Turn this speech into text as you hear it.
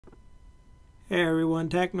Hey everyone,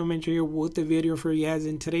 Technomentary here with a video for you guys.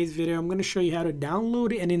 In today's video, I'm going to show you how to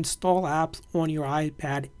download and install apps on your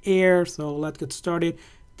iPad Air. So let's get started.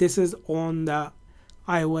 This is on the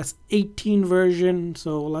iOS 18 version.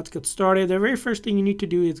 So let's get started. The very first thing you need to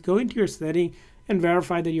do is go into your setting and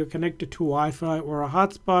verify that you're connected to Wi-Fi or a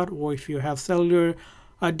hotspot, or if you have cellular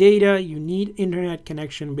data, you need internet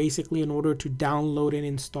connection basically in order to download and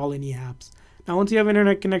install any apps. Now, once you have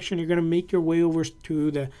internet connection, you're going to make your way over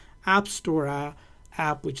to the App Store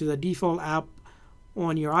app, which is a default app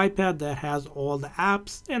on your iPad that has all the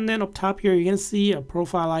apps. And then up top here, you're going to see a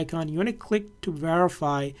profile icon. You want to click to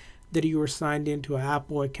verify that you are signed into an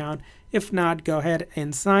Apple account. If not, go ahead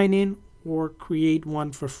and sign in or create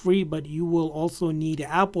one for free, but you will also need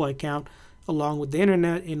an Apple account along with the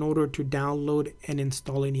internet in order to download and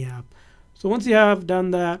install any app. So once you have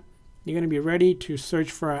done that, you're going to be ready to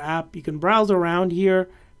search for an app. You can browse around here,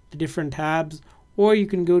 the different tabs, or you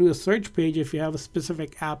can go to a search page if you have a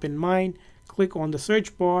specific app in mind. Click on the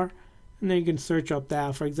search bar, and then you can search up the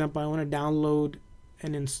app. For example, I want to download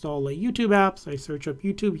and install a YouTube app, so I search up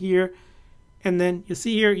YouTube here, and then you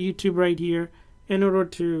see here YouTube right here. In order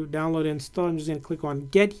to download and install, I'm just going to click on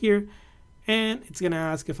Get here, and it's going to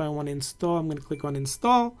ask if I want to install. I'm going to click on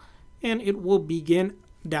Install, and it will begin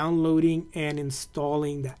downloading and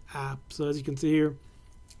installing the app. So as you can see here,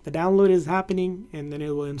 the download is happening and then it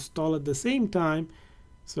will install at the same time.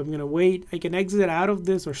 So I'm going to wait. I can exit out of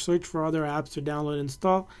this or search for other apps to download and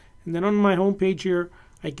install. And then on my home page here,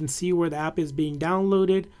 I can see where the app is being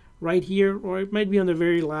downloaded right here, or it might be on the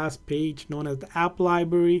very last page known as the app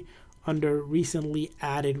library under recently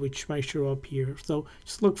added, which might show up here. So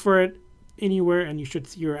just look for it anywhere and you should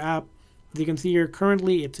see your app. As you can see here,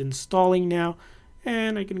 currently it's installing now.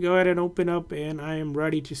 And I can go ahead and open up, and I am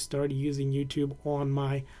ready to start using YouTube on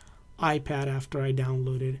my iPad after I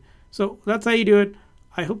download it. So that's how you do it.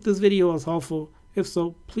 I hope this video was helpful. If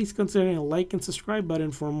so, please consider a like and subscribe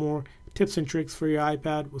button for more tips and tricks for your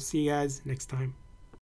iPad. We'll see you guys next time.